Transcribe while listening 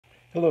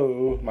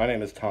Hello, my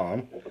name is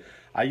Tom.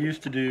 I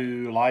used to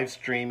do live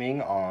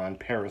streaming on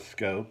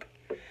Periscope,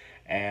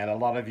 and a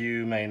lot of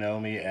you may know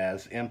me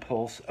as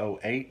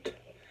Impulse08,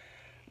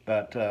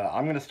 but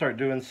I'm going to start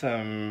doing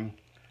some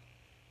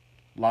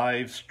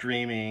live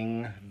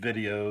streaming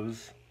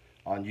videos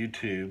on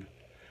YouTube,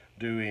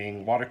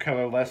 doing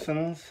watercolor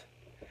lessons,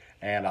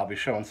 and I'll be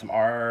showing some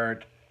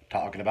art,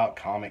 talking about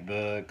comic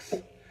books,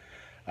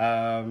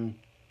 and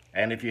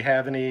if you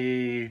have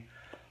any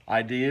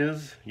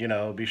ideas,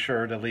 be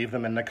sure to leave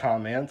them in the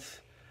comments.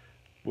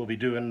 We'll be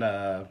doing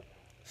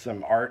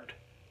some art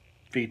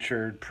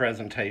featured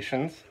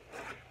presentations.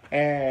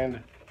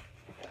 And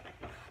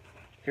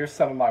here's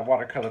some of my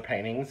watercolor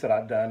paintings that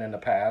I've done in the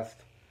past.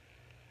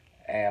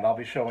 And I'll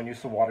be showing you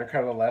some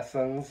watercolor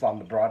lessons on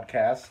the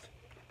broadcast.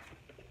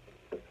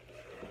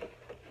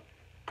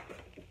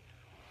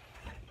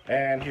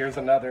 And here's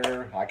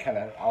another,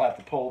 I'll have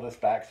to pull this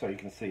back so you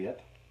can see it.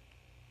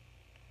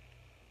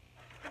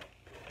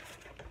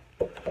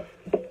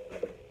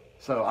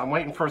 So I'm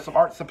waiting for some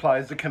art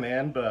supplies to come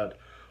in, but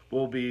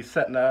we'll be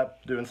setting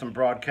up, doing some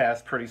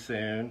broadcasts pretty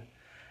soon.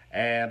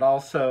 And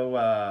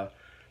also,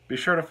 be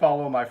sure to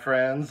follow my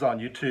friends on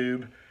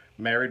YouTube,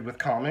 Married with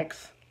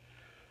Comics,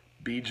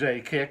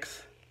 BJ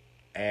Kicks,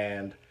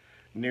 and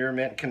Near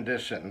Mint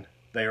Condition.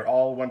 They are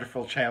all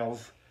wonderful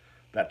channels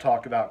that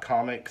talk about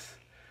comics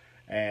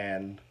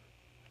and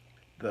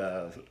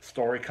the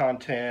story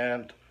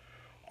content,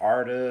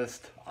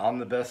 artists,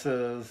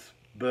 omnibuses,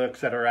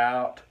 books that are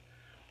out.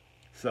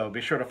 So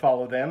be sure to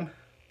follow them.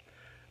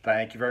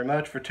 Thank you very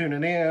much for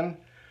tuning in.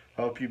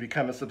 Hope you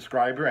become a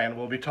subscriber, and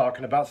we'll be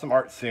talking about some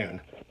art soon.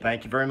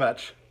 Thank you very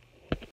much.